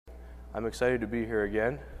I'm excited to be here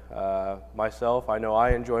again. Myself, I know I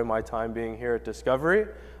enjoy my time being here at Discovery.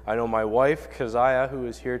 I know my wife, Keziah, who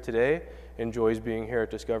is here today, enjoys being here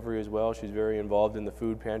at Discovery as well. She's very involved in the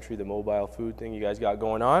food pantry, the mobile food thing you guys got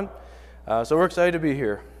going on. So we're excited to be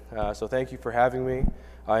here. So thank you for having me.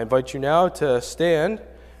 I invite you now to stand,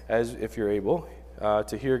 as if you're able,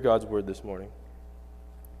 to hear God's word this morning.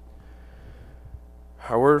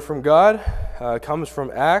 Our word from God comes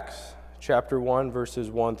from Acts chapter 1,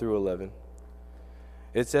 verses 1 through 11.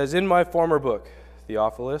 It says, "In my former book,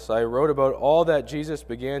 Theophilus, I wrote about all that Jesus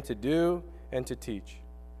began to do and to teach,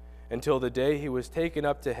 until the day he was taken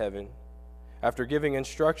up to heaven, after giving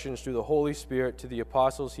instructions through the Holy Spirit to the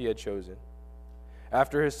apostles he had chosen.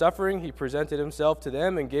 After his suffering, he presented himself to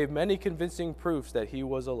them and gave many convincing proofs that he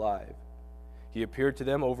was alive. He appeared to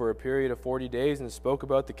them over a period of 40 days and spoke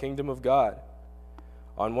about the kingdom of God.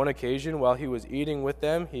 On one occasion, while he was eating with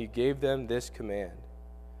them, he gave them this command: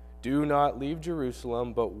 'Do not leave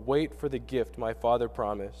Jerusalem, but wait for the gift my Father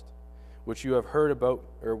promised, which you have heard about,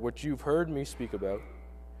 or which you've heard me speak about.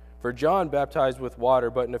 For John baptized with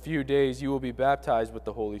water, but in a few days you will be baptized with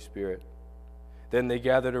the Holy Spirit.' Then they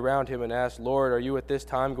gathered around him and asked, 'Lord, are you at this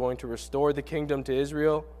time going to restore the kingdom to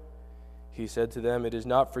Israel?' He said to them, 'It is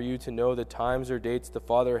not for you to know the times or dates the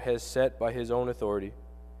Father has set by his own authority,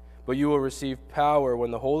 but you will receive power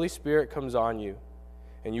when the Holy Spirit comes on you,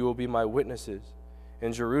 and you will be my witnesses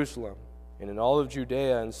in Jerusalem and in all of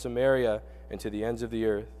Judea and Samaria and to the ends of the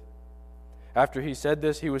earth.' After he said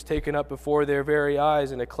this, he was taken up before their very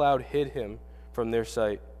eyes, and a cloud hid him from their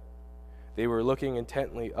sight. They were looking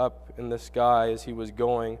intently up in the sky as he was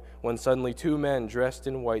going, when suddenly 2 men dressed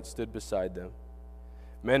in white stood beside them.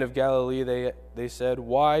 'Men of Galilee,' they said,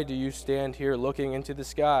 'why do you stand here looking into the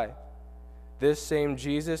sky? This same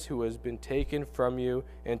Jesus who has been taken from you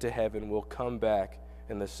into heaven will come back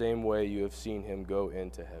in the same way you have seen him go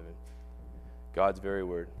into heaven.'" God's very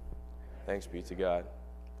word. Thanks be to God.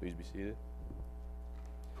 Please be seated.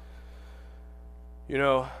 You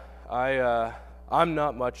know, I'm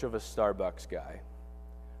not much of a Starbucks guy,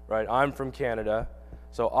 right? I'm from Canada,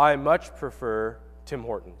 so I much prefer Tim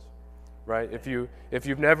Hortons, right? If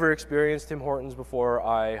you've never experienced Tim Hortons before,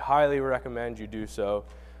 I highly recommend you do so.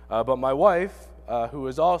 But my wife, who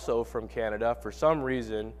is also from Canada, for some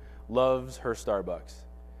reason, loves her Starbucks.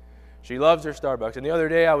 She loves her Starbucks. And the other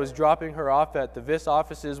day, I was dropping her off at the VIS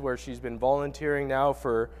offices where she's been volunteering now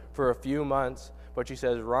for a few months. But she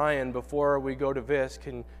says, "Ryan, before we go to VIS,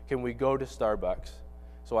 can we go to Starbucks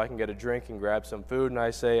so I can get a drink and grab some food?" And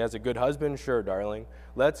I say, as a good husband, "Sure, darling,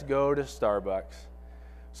 let's go to Starbucks."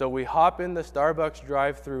 So we hop in the Starbucks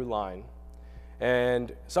drive-through line.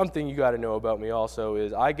 And something you got to know about me also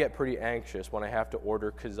is I get pretty anxious when I have to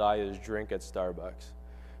order Keziah's drink at Starbucks,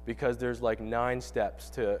 because there's like 9 steps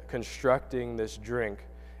to constructing this drink.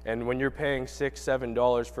 And when you're paying $6,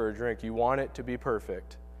 $7 for a drink, you want it to be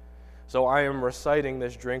perfect. So I am reciting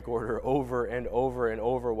this drink order over and over and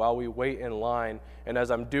over while we wait in line. And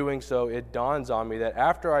as I'm doing so, it dawns on me that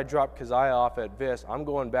after I drop Keziah off at VIS, I'm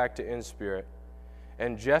going back to InSpirit.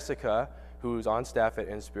 And Jessica, who's on staff at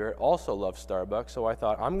InSpirit, also loves Starbucks. So I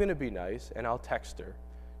thought, I'm going to be nice, and I'll text her,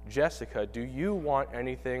 "Jessica, do you want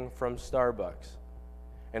anything from Starbucks?"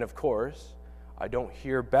 And of course, I don't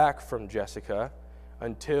hear back from Jessica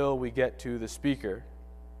until we get to the speaker.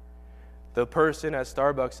 The person at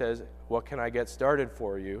Starbucks says, "What can I get started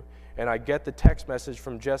for you?" And I get the text message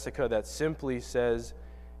from Jessica that simply says,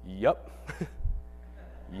 "Yup,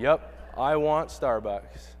 yup, I want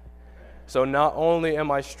Starbucks." So not only am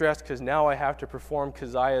I stressed because now I have to perform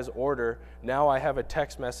Keziah's order, now I have a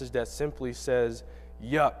text message that simply says,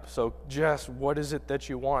 "Yup, so Jess, what is it that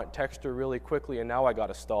you want?" Text her really quickly, and now I got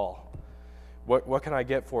to stall. What can I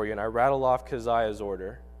get for you? And I rattle off Keziah's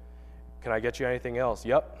order. "Can I get you anything else?"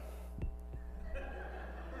 "Yup."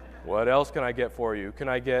 "What else can I get for you?" And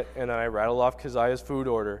then I rattle off Keziah's food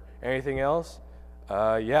order. "Anything else?"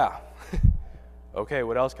 Yeah. "Okay,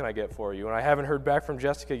 what else can I get for you?" And I haven't heard back from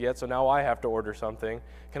Jessica yet, so now I have to order something.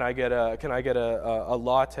 Can I get a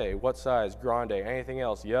latte? What size? Grande. Anything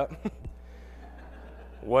else? Yep.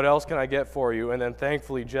 "What else can I get for you?" And then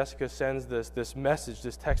thankfully Jessica sends this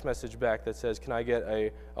text message back that says, "Can I get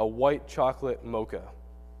a white chocolate mocha?"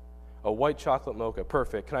 A white chocolate mocha,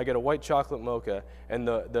 perfect. "Can I get a white chocolate mocha?" And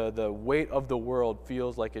the weight of the world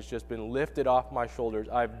feels like it's just been lifted off my shoulders.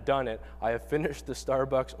 I've done it. I have finished the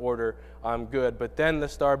Starbucks order. I'm good. But then the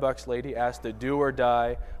Starbucks lady asked a do or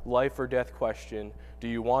die, life or death question. "Do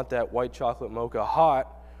you want that white chocolate mocha hot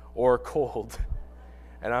or cold?"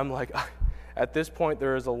 And I'm like, at this point,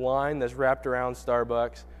 there is a line that's wrapped around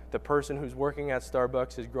Starbucks. The person who's working at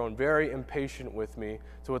Starbucks has grown very impatient with me,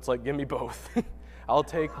 so it's like, give me both. I'll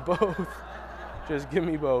take both. Just give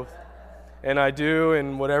me both. And I do,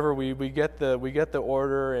 and whatever we get the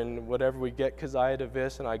order and whatever we get Keziah to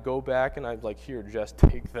Vis, and I go back and I'm like, here, just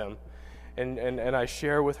take them. And I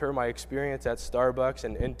share with her my experience at Starbucks,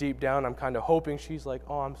 and deep down I'm kind of hoping she's like,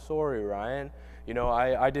 oh, I'm sorry, Ryan. You know,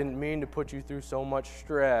 I didn't mean to put you through so much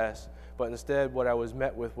stress, but instead what I was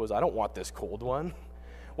met with was, I don't want this cold one.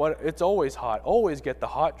 It's always hot. Always get the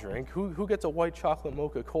hot drink. Who gets a white chocolate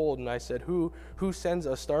mocha cold? And I said, who sends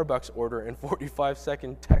a Starbucks order in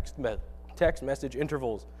 45-second text message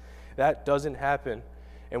intervals? That doesn't happen.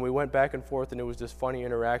 And we went back and forth, and it was this funny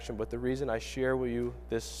interaction. But the reason I share with you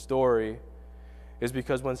this story is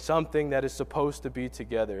because when something that is supposed to be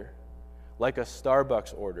together, like a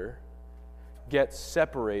Starbucks order, gets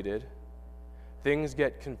separated, things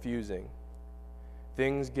get confusing.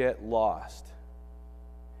 Things get lost.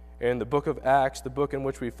 And the book of Acts, the book in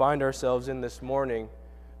which we find ourselves in this morning,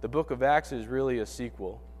 the book of Acts is really a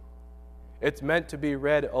sequel. It's meant to be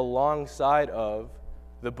read alongside of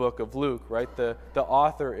the book of Luke, right? The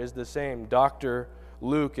author is the same, Dr.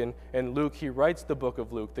 Luke, and Luke, he writes the book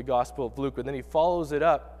of Luke, the Gospel of Luke, and then he follows it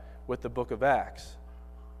up with the book of Acts.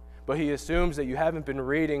 But he assumes that you haven't been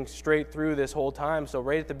reading straight through this whole time, so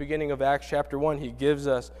right at the beginning of Acts chapter 1, he gives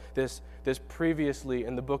us this previously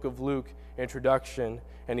in the book of Luke introduction,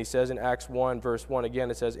 and he says in Acts 1, verse 1, again,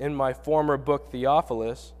 it says, in my former book,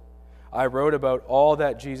 Theophilus, I wrote about all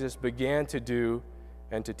that Jesus began to do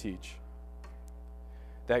and to teach.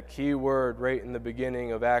 That key word right in the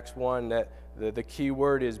beginning of Acts 1, that the key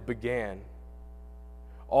word is began.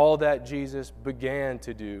 All that Jesus began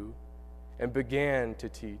to do and began to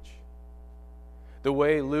teach. The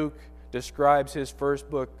way Luke describes his first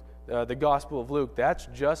book, the Gospel of Luke, that's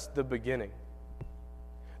just the beginning.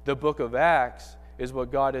 The book of Acts is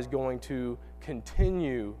what God is going to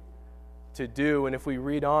continue to do. And if we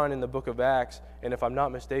read on in the book of Acts, and if I'm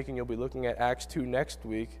not mistaken, you'll be looking at Acts 2 next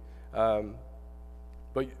week,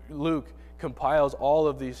 but Luke compiles all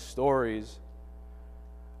of these stories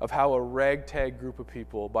of how a ragtag group of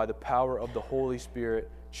people, by the power of the Holy Spirit,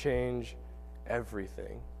 change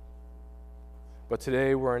everything. But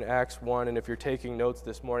today we're in Acts 1, and if you're taking notes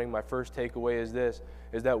this morning, my first takeaway is this,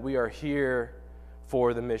 is that we are here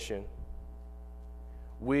for the mission.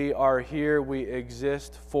 We are here, we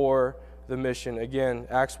exist for the mission. Again,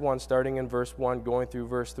 Acts 1, starting in verse 1, going through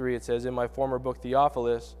verse 3, it says, in my former book,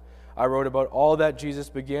 Theophilus, I wrote about all that Jesus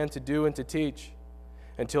began to do and to teach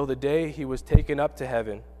until the day he was taken up to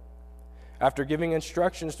heaven, after giving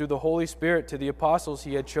instructions through the Holy Spirit to the apostles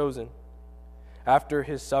he had chosen. After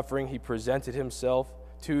his suffering, he presented himself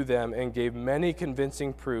to them and gave many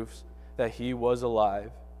convincing proofs that he was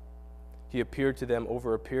alive. He appeared to them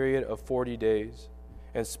over a period of 40 days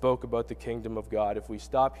and spoke about the kingdom of God. If we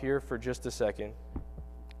stop here for just a second,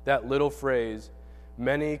 that little phrase,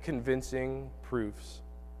 many convincing proofs,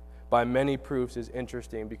 by many proofs is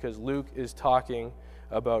interesting because Luke is talking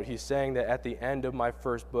about, he's saying that at the end of my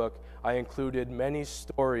first book, I included many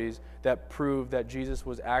stories that prove that Jesus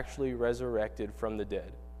was actually resurrected from the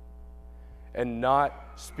dead. And not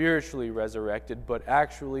spiritually resurrected, but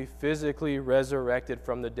actually physically resurrected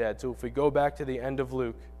from the dead. So if we go back to the end of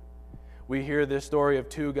Luke, we hear this story of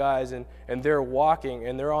two guys, and they're walking,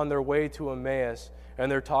 and they're on their way to Emmaus,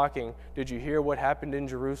 and they're talking. Did you hear what happened in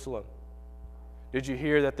Jerusalem? Did you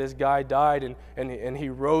hear that this guy died and he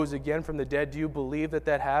rose again from the dead? Do you believe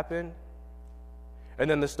that happened? And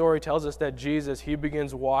then the story tells us that Jesus, he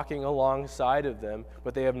begins walking alongside of them,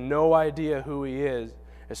 but they have no idea who he is.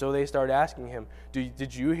 And so they start asking him,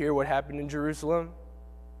 did you hear what happened in Jerusalem?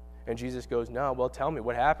 And Jesus goes, no, well, tell me,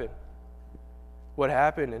 what happened? What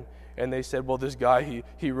happened? And they said, well, this guy,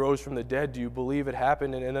 he rose from the dead. Do you believe it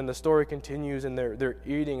happened? And then the story continues, and they're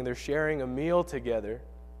eating, and they're sharing a meal together.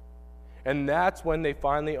 And that's when they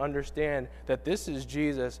finally understand that this is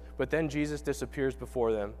Jesus, but then Jesus disappears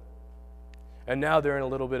before them. And now they're in a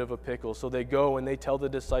little bit of a pickle. So they go and they tell the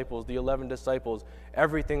disciples, the 11 disciples,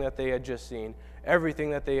 everything that they had just seen,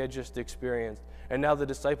 everything that they had just experienced. And now the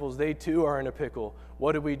disciples, they too are in a pickle.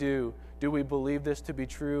 What do we do? Do we believe this to be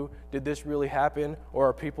true? Did this really happen? Or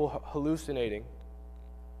are people hallucinating?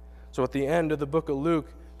 So at the end of the book of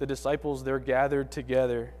Luke, the disciples, they're gathered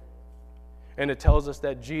together. And it tells us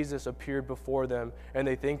that Jesus appeared before them, and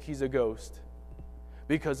they think he's a ghost.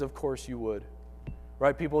 Because of course you would.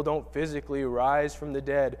 Right? People don't physically rise from the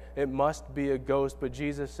dead. It must be a ghost. But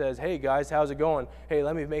Jesus says, hey guys, how's it going? Hey,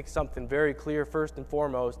 let me make something very clear first and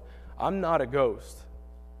foremost. I'm not a ghost.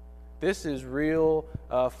 This is real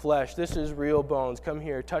flesh. This is real bones. Come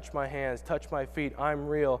here, touch my hands, touch my feet. I'm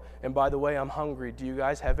real. And by the way, I'm hungry. Do you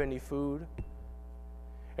guys have any food?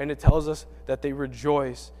 And it tells us that they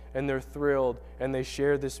rejoice and they're thrilled and they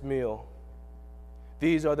share this meal.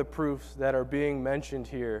 These are the proofs that are being mentioned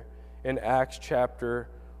here in Acts chapter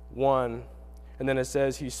 1. And then it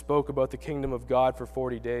says he spoke about the kingdom of God for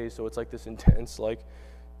 40 days. So it's like this intense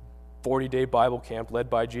 40-day Bible camp led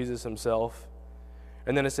by Jesus himself.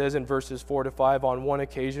 And then it says in verses 4 to 5, on one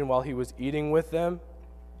occasion while he was eating with them,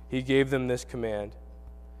 he gave them this command: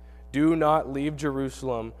 do not leave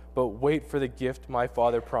Jerusalem, but wait for the gift my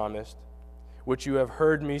Father promised, which you have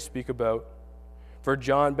heard me speak about. For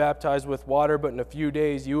John baptized with water, but in a few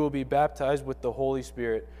days you will be baptized with the Holy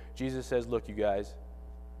Spirit. Jesus says, look, you guys,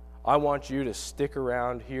 I want you to stick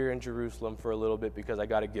around here in Jerusalem for a little bit because I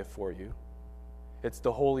got a gift for you. It's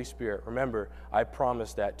the Holy Spirit. Remember, I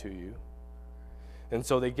promised that to you. And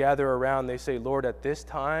so they gather around. They say, Lord, at this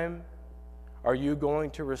time, are you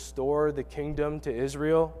going to restore the kingdom to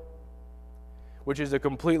Israel? Which is a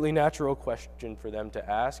completely natural question for them to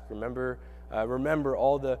ask. Remember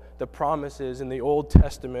all the promises in the Old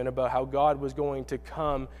Testament about how God was going to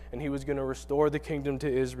come and he was going to restore the kingdom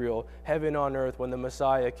to Israel, heaven on earth, when the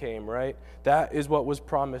Messiah came, right? That is what was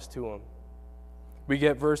promised to him. We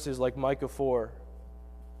get verses like Micah 4,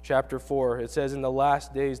 chapter 4. It says, in the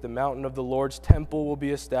last days the mountain of the Lord's temple will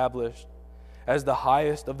be established as the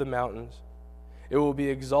highest of the mountains. It will be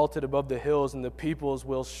exalted above the hills, and the peoples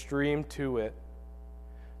will stream to it.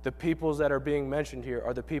 The peoples that are being mentioned here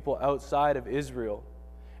are the people outside of Israel.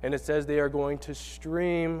 And it says they are going to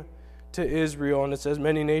stream to Israel. And it says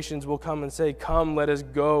many nations will come and say, come, let us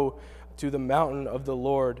go to the mountain of the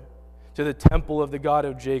Lord, to the temple of the God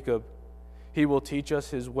of Jacob. He will teach us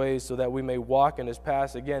his ways so that we may walk in his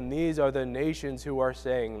paths. Again, these are the nations who are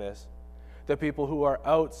saying this. The people who are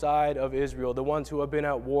outside of Israel, the ones who have been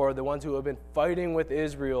at war, the ones who have been fighting with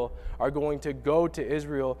Israel, are going to go to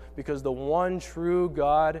Israel because the one true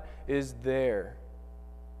God is there.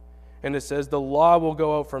 And it says, the law will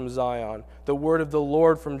go out from Zion, the word of the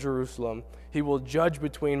Lord from Jerusalem. He will judge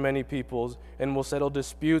between many peoples and will settle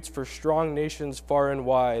disputes for strong nations far and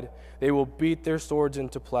wide. They will beat their swords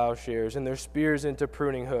into plowshares and their spears into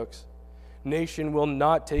pruning hooks. Nation will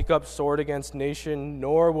not take up sword against nation,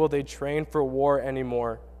 nor will they train for war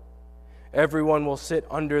anymore. Everyone will sit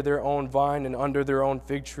under their own vine and under their own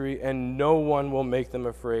fig tree, and no one will make them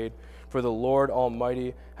afraid, for the Lord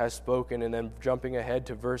Almighty has spoken. And then jumping ahead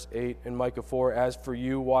to verse 8 in Micah 4, as for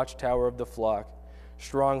you, watchtower of the flock,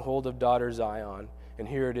 stronghold of daughter Zion. And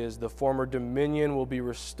here it is, the former dominion will be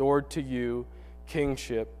restored to you,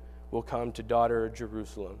 kingship will come to daughter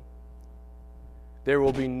Jerusalem. There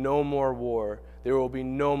will be no more war. There will be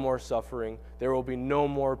no more suffering. There will be no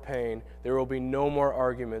more pain. There will be no more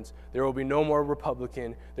arguments. There will be no more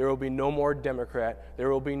Republican. There will be no more Democrat.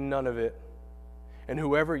 There will be none of it. And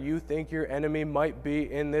whoever you think your enemy might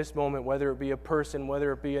be in this moment, whether it be a person,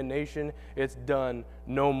 whether it be a nation, it's done.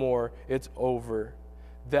 No more. It's over.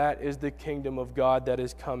 That is the kingdom of God that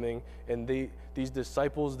is coming. And these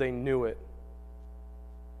disciples, they knew it.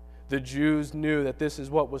 The Jews knew that this is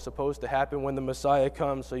what was supposed to happen when the Messiah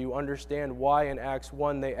comes. So you understand why in Acts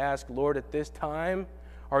 1 they ask, Lord, at this time,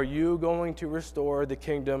 are you going to restore the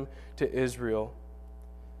kingdom to Israel?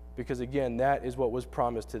 Because again, that is what was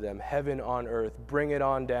promised to them. Heaven on earth. Bring it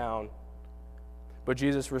on down. But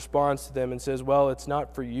Jesus responds to them and says, well, it's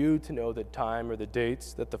not for you to know the time or the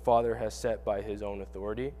dates that the Father has set by his own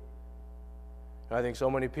authority. And I think so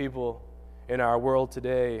many people in our world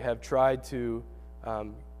today have tried to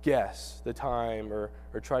guess the time or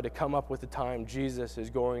try to come up with the time Jesus is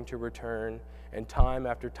going to return. And time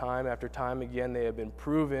after time after time again, they have been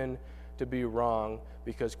proven to be wrong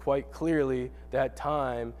because quite clearly that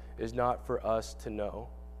time is not for us to know.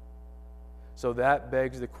 So that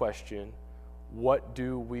begs the question, what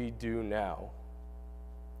do we do now?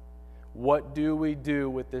 What do we do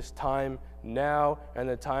with this time now and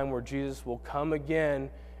the time where Jesus will come again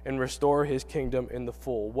and restore his kingdom in the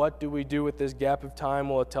full? What do we do with this gap of time?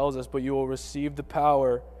 Well, it tells us, but you will receive the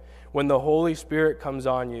power when the Holy Spirit comes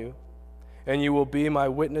on you, and you will be my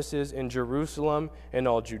witnesses in Jerusalem and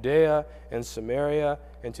all Judea and Samaria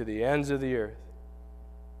and to the ends of the earth.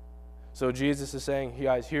 So Jesus is saying,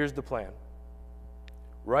 guys, here's the plan.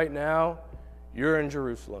 Right now, you're in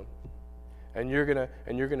Jerusalem. And you're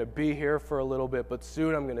gonna be here for a little bit, but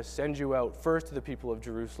soon I'm gonna send you out first to the people of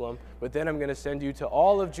Jerusalem, but then I'm gonna send you to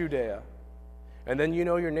all of Judea. And then you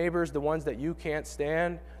know your neighbors, the ones that you can't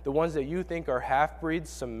stand, the ones that you think are half-breeds,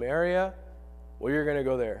 Samaria, well, you're gonna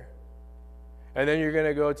go there. And then you're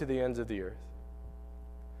gonna go to the ends of the earth.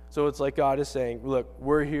 So it's like God is saying, look,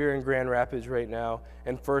 we're here in Grand Rapids right now,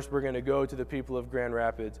 and first we're going to go to the people of Grand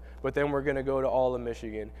Rapids, but then we're going to go to all of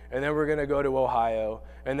Michigan, and then we're going to go to Ohio,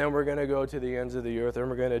 and then we're going to go to the ends of the earth, and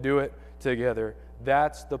we're going to do it together.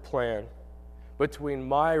 That's the plan. Between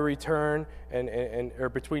my return or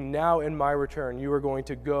between now and my return, you are going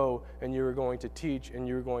to go and you are going to teach and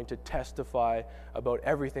you are going to testify about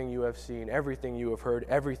everything you have seen, everything you have heard,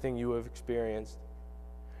 everything you have experienced.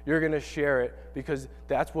 You're going to share it because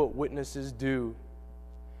that's what witnesses do.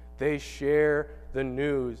 They share the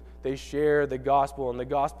news. They share the gospel, and the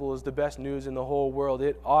gospel is the best news in the whole world.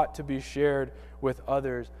 It ought to be shared with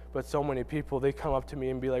others. But so many people, they come up to me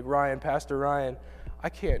and be like, Ryan, Pastor Ryan, I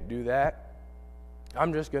can't do that.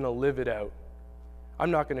 I'm just going to live it out. I'm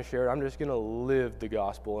not going to share it. I'm just going to live the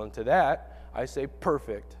gospel. And to that, I say,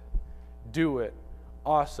 perfect. Do it.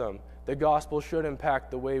 Awesome. The gospel should impact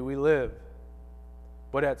the way we live.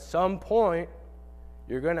 But at some point,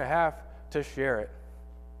 you're going to have to share it.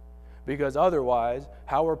 Because otherwise,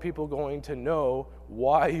 how are people going to know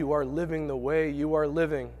why you are living the way you are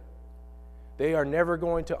living? They are never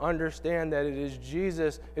going to understand that it is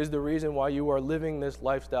Jesus is the reason why you are living this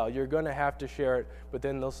lifestyle. You're going to have to share it. But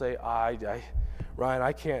then they'll say, Ryan,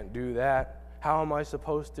 I can't do that. How am I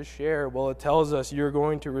supposed to share? Well, it tells us you're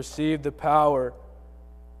going to receive the power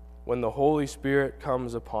when the Holy Spirit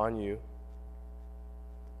comes upon you.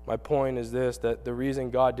 My point is this, that the reason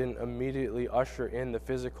God didn't immediately usher in the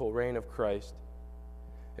physical reign of Christ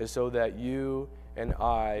is so that you and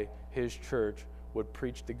I, his church, would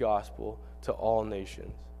preach the gospel to all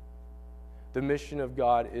nations. The mission of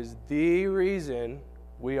God is the reason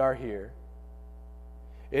we are here.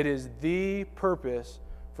 It is the purpose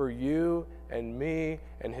for you and me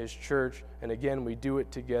and his church. And again, we do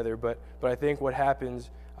it together. But I think what happens,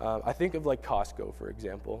 I think of like Costco, for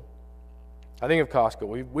example. I think of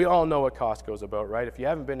Costco. We all know what Costco is about, right? If you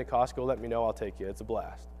haven't been to Costco, let me know. I'll take you. It's a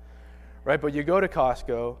blast, right? But you go to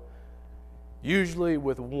Costco usually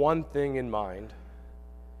with one thing in mind.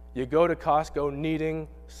 You go to Costco needing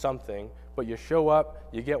something, but you show up,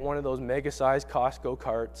 you get one of those mega-sized Costco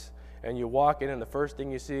carts, and you walk in, and the first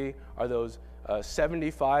thing you see are those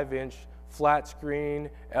 75-inch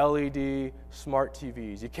flat-screen LED smart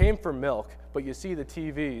TVs. You came for milk, but you see the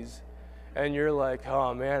TVs. And you're like,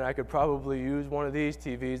 oh man, I could probably use one of these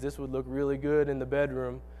TVs. This would look really good in the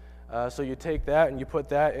bedroom. So you take that and you put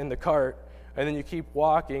that in the cart, and then you keep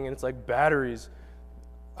walking, and it's like batteries.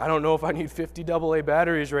 I don't know if I need 50 AA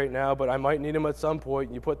batteries right now, but I might need them at some point.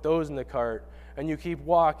 And you put those in the cart, and you keep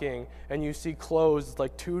walking, and you see clothes. It's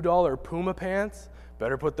like $2 Puma pants.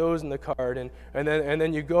 Better put those in the cart. And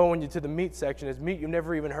then you go and you to the meat section. It's meat you've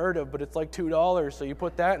never even heard of, but it's like $2, so you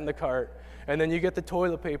put that in the cart. And then you get the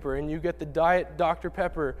toilet paper, and you get the Diet Dr.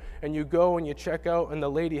 Pepper, and you go and you check out, and the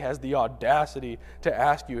lady has the audacity to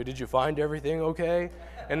ask you, did you find everything okay?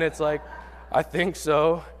 And it's like, I think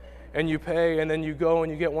so. And you pay, and then you go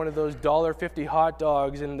and you get one of those $1.50 hot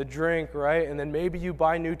dogs and the drink, right? And then maybe you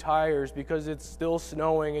buy new tires because it's still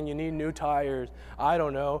snowing and you need new tires. I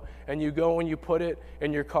don't know. And you go and you put it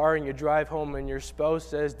in your car and you drive home, and your spouse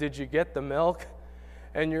says, did you get the milk?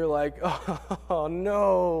 And you're like, oh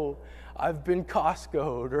no, I've been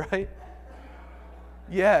Costco'd, right?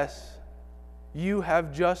 Yes, you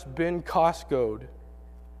have just been Costco'd.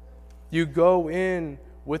 You go in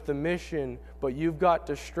with the mission, but you've got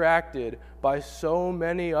distracted by so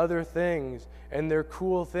many other things, and they're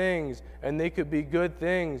cool things, and they could be good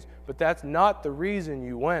things, but that's not the reason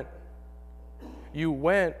you went. You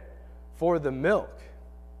went for the milk.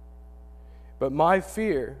 But my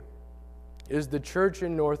fear is the church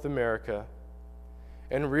in North America,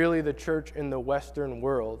 and really the church in the Western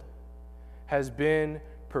world, has been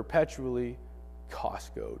perpetually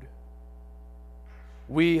Costco'd.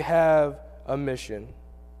 We have a mission.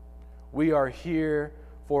 We are here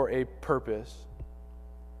for a purpose,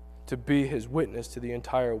 to be his witness to the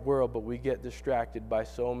entire world, but we get distracted by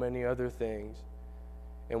so many other things,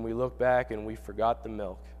 and we look back and we forgot the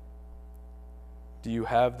milk. Do you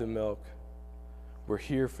have the milk? We're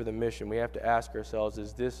here for the mission. We have to ask ourselves,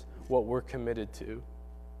 is this what we're committed to?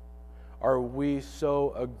 Are we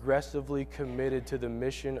so aggressively committed to the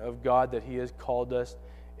mission of God that he has called us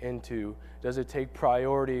into? Does it take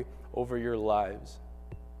priority over your lives?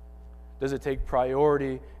 Does it take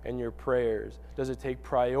priority in your prayers? Does it take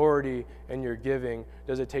priority in your giving?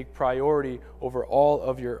 Does it take priority over all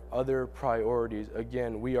of your other priorities?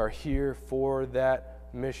 Again, we are here for that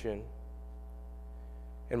mission.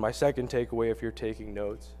 And my second takeaway, if you're taking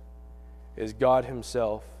notes, is God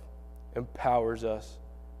himself empowers us.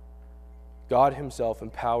 God himself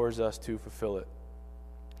empowers us to fulfill it.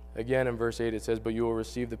 Again, in verse 8 it says, but you will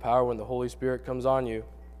receive the power when the Holy Spirit comes on you.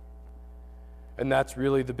 And that's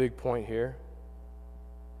really the big point here.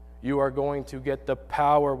 You are going to get the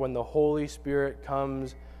power when the Holy Spirit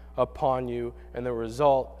comes upon you, and the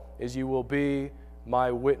result is you will be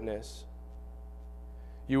my witness.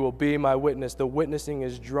 You will be my witness. The witnessing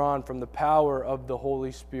is drawn from the power of the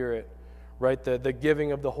Holy Spirit, right? The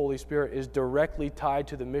giving of the Holy Spirit is directly tied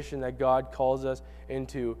to the mission that God calls us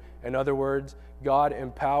into. In other words, God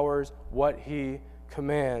empowers what He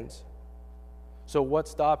commands. So what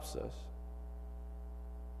stops us?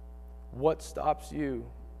 What stops you?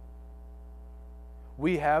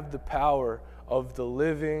 We have the power of the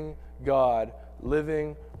living God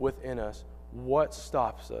living within us. What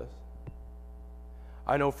stops us?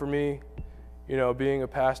 I know for me, being a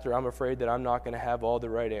pastor, I'm afraid that I'm not going to have all the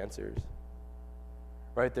right answers.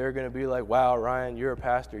 Right? They're going to be like, wow, Ryan, you're a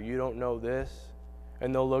pastor. You don't know this.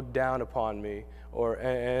 And they'll look down upon me.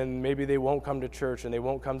 And maybe they won't come to church and they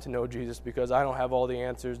won't come to know Jesus because I don't have all the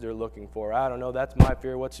answers they're looking for. I don't know. That's my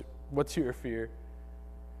fear. What's your fear?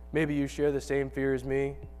 Maybe you share the same fear as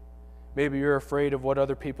me. Maybe you're afraid of what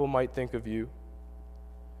other people might think of you.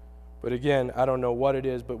 But again, I don't know what it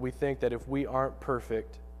is, but we think that if we aren't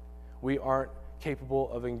perfect, we aren't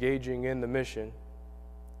capable of engaging in the mission.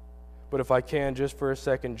 But if I can, just for a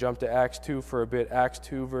second, jump to Acts 2 for a bit. Acts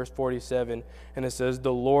 2, verse 47, and it says,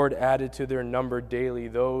 "The Lord added to their number daily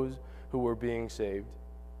those who were being saved."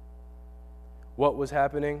 What was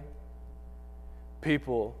happening?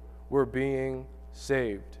 People were being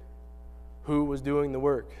saved. Who was doing the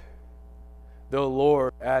work? The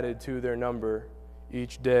Lord added to their number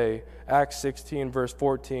each day. Acts 16, verse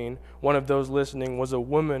 14, one of those listening was a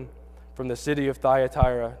woman from the city of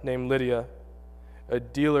Thyatira named Lydia, a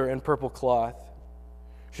dealer in purple cloth.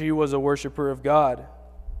 She was a worshiper of God.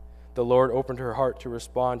 The Lord opened her heart to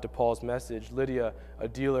respond to Paul's message. Lydia, a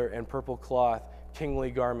dealer in purple cloth,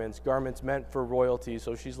 kingly garments meant for royalty,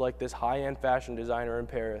 so she's like this high-end fashion designer in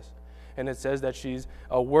Paris. And it says that she's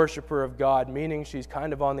a worshiper of God, meaning she's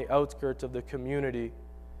kind of on the outskirts of the community.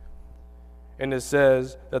 And it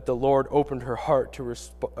says that the Lord opened her heart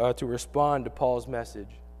to respond to Paul's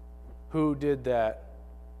message. Who did that?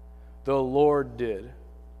 The Lord did.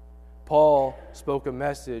 Paul spoke a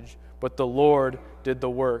message, but the Lord did the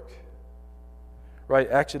work. Right?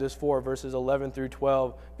 Exodus 4, verses 11 through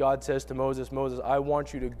 12, God says to Moses, "Moses, I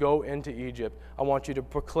want you to go into Egypt. I want you to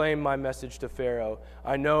proclaim my message to Pharaoh.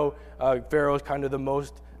 I know Pharaoh is kind of the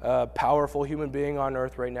most powerful human being on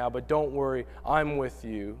earth right now, but don't worry, I'm with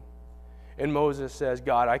you." And Moses says,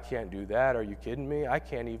 "God, I can't do that. Are you kidding me? I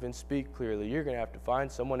can't even speak clearly. You're going to have to find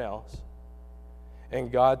someone else." And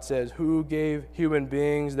God says, "Who gave human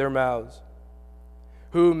beings their mouths?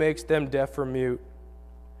 Who makes them deaf or mute?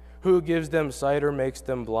 Who gives them sight or makes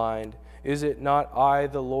them blind? Is it not I,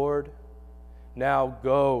 the Lord? Now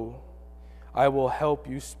go. I will help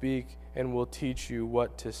you speak and will teach you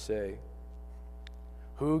what to say."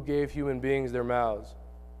 Who gave human beings their mouths?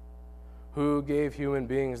 Who gave human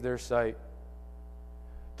beings their sight?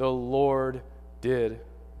 The Lord did.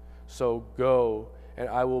 So go, and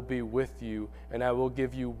I will be with you, and I will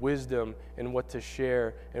give you wisdom in what to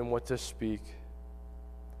share and what to speak.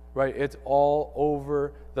 Right? It's all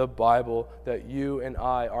over the Bible that you and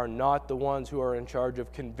I are not the ones who are in charge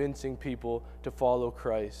of convincing people to follow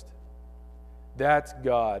Christ. That's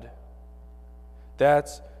God.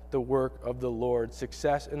 That's the work of the Lord.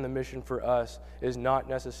 Success in the mission for us is not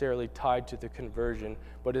necessarily tied to the conversion,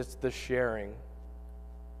 but it's the sharing.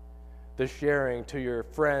 The sharing to your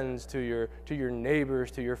friends, to your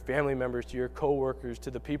neighbors, to your family members, to your coworkers,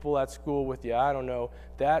 to the people at school with you. I don't know.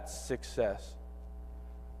 That's success.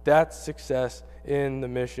 That's success in the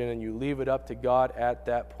mission, and you leave it up to God at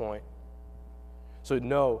that point. So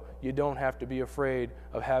no, you don't have to be afraid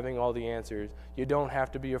of having all the answers. You don't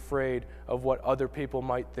have to be afraid of what other people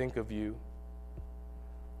might think of you.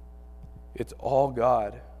 It's all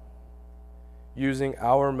God using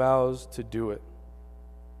our mouths to do it.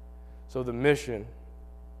 So the mission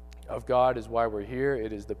of God is why we're here.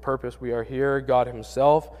 It is the purpose we are here. God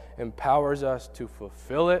Himself empowers us to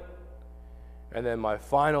fulfill it. And then my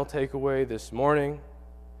final takeaway this morning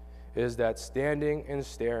is that standing and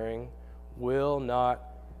staring will not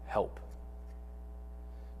help.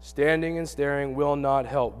 Standing and staring will not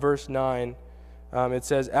help. Verse 9, it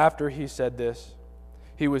says, "After he said this,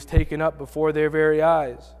 he was taken up before their very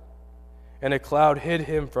eyes, and a cloud hid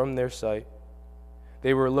him from their sight.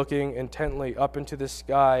 They were looking intently up into the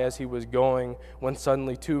sky as he was going, when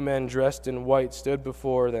suddenly 2 men dressed in white stood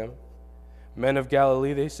before them. 'Men of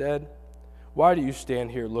Galilee,' they said, 'why do you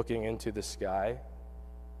stand here looking into the sky?'"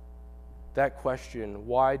 That question,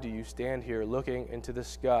 why do you stand here looking into the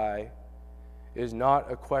sky, is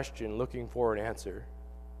not a question looking for an answer.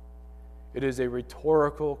 It is a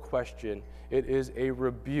rhetorical question. It is a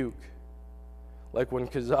rebuke. Like when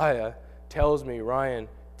Keziah tells me, Ryan,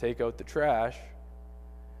 take out the trash,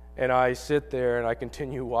 and I sit there and I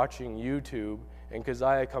continue watching YouTube, and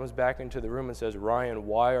Keziah comes back into the room and says, Ryan,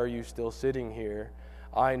 why are you still sitting here?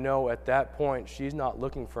 I know at that point she's not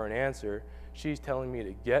looking for an answer. She's telling me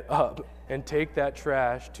to get up and take that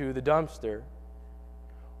trash to the dumpster.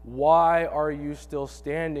 Why are you still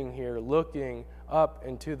standing here looking up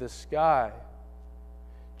into the sky?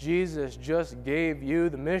 Jesus just gave you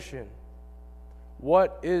the mission.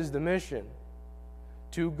 What is the mission?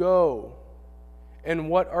 To go. And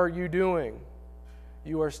what are you doing?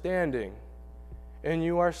 You are standing and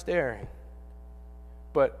you are staring.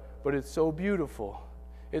 But it's so beautiful.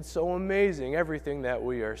 It's so amazing, everything that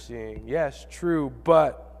we are seeing. Yes, true,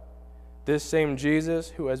 but this same Jesus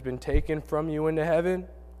who has been taken from you into heaven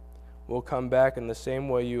will come back in the same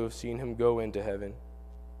way you have seen him go into heaven.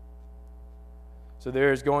 So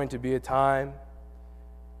there is going to be a time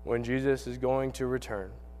when Jesus is going to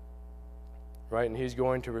return, right? And he's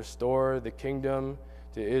going to restore the kingdom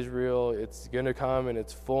to Israel. It's going to come in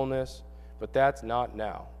its fullness, but that's not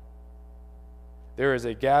now. There is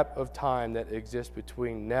a gap of time that exists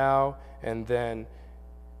between now and then,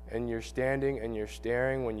 and you're standing and you're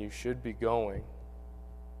staring when you should be going.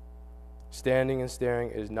 Standing and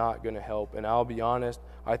staring is not going to help, and I'll be honest,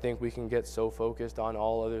 I think we can get so focused on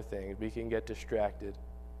all other things. We can get distracted.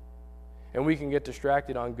 And we can get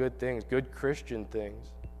distracted on good things, good Christian things.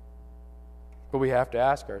 But we have to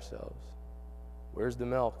ask ourselves, where's the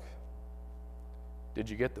milk? Did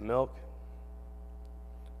you get the milk?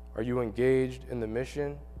 Are you engaged in the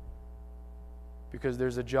mission? Because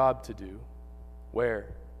there's a job to do. Where?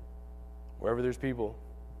 Wherever there's people.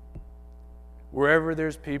 Wherever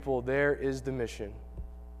there's people, there is the mission.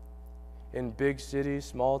 In big cities,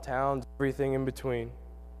 small towns, everything in between,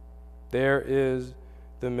 there is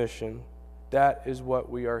the mission. That is what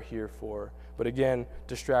we are here for. But again,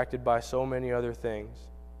 distracted by so many other things.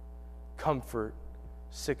 Comfort,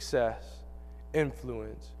 success,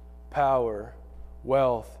 influence, power,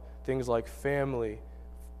 wealth, things like family,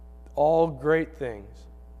 all great things.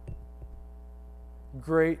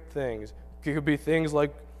 Great things. It could be things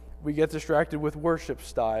like we get distracted with worship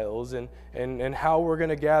styles and how we're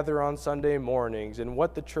going to gather on Sunday mornings and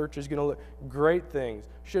what the church is going to look. Great things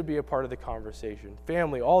should be a part of the conversation.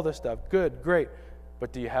 Family, all this stuff, good, great.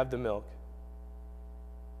 But do you have the milk?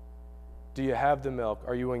 Do you have the milk?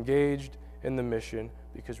 Are you engaged in the mission?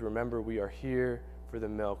 Because remember, we are here for the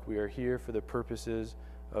milk. We are here for the purposes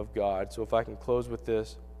of God. So if I can close with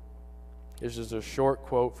this, this is a short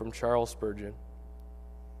quote from Charles Spurgeon.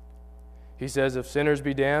 He says, if sinners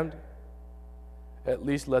be damned, at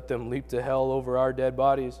least let them leap to hell over our dead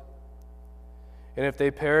bodies. And if they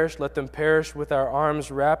perish, let them perish with our arms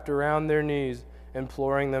wrapped around their knees,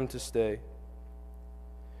 imploring them to stay.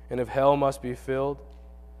 And if hell must be filled,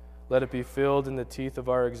 let it be filled in the teeth of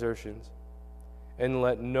our exertions. And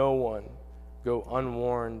let no one go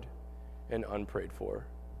unwarned and unprayed for.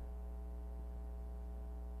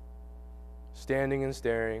 Standing and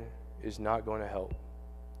staring is not going to help.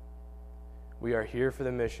 We are here for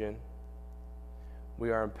the mission.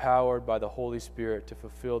 We are empowered by the Holy Spirit to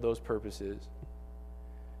fulfill those purposes.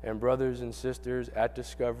 And brothers and sisters at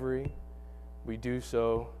Discovery, we do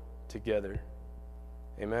so together.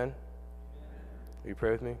 Amen? Will you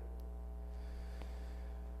pray with me?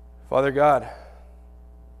 Father God,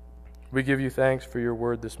 we give you thanks for your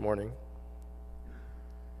word this morning.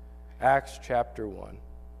 Acts chapter 1.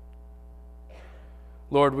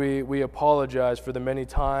 Lord, we apologize for the many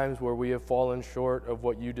times where we have fallen short of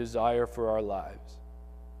what you desire for our lives.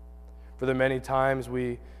 For the many times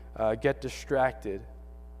we get distracted.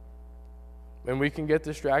 And we can get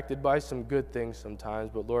distracted by some good things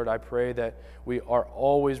sometimes, but Lord, I pray that we are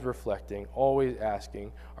always reflecting, always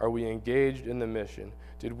asking, are we engaged in the mission?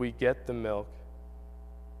 Did we get the milk?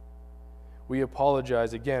 We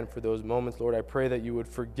apologize again for those moments, Lord. I pray that you would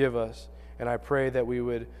forgive us, and I pray that we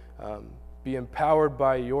would be empowered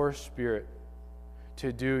by your Spirit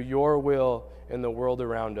to do your will in the world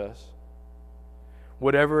around us.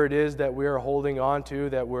 Whatever it is that we are holding on to,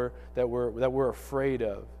 that we're afraid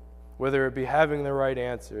of, whether it be having the right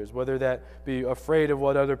answers, whether that be afraid of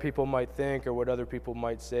what other people might think or what other people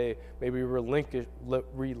might say, maybe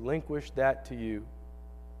relinquish that to you.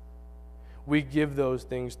 We give those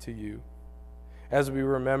things to you as we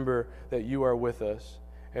remember that you are with us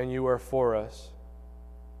and you are for us.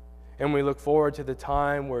 And we look forward to the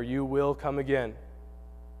time where you will come again,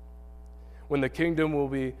 when the kingdom will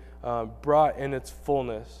be brought in its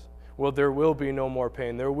fullness, well, there will be no more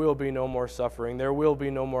pain, there will be no more suffering, there will be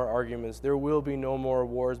no more arguments, there will be no more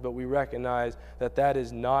wars, but we recognize that that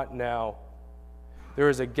is not now. There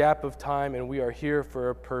is a gap of time, and we are here for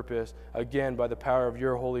a purpose. Again, by the power of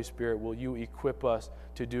your Holy Spirit, will you equip us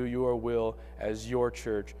to do your will as your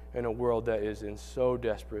church in a world that is in so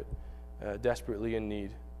desperately in need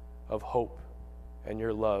of hope and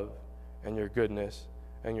your love and your goodness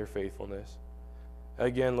and your faithfulness.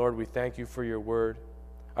 Again, Lord, we thank you for your word.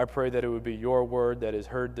 I pray that it would be your word that is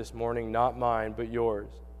heard this morning, not mine, but yours.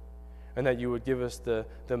 And that you would give us the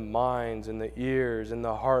minds and the ears and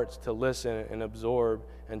the hearts to listen and absorb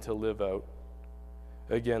and to live out.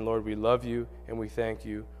 Again, Lord, we love you and we thank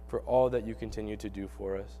you for all that you continue to do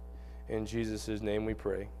for us. In Jesus' name we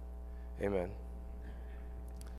pray. Amen.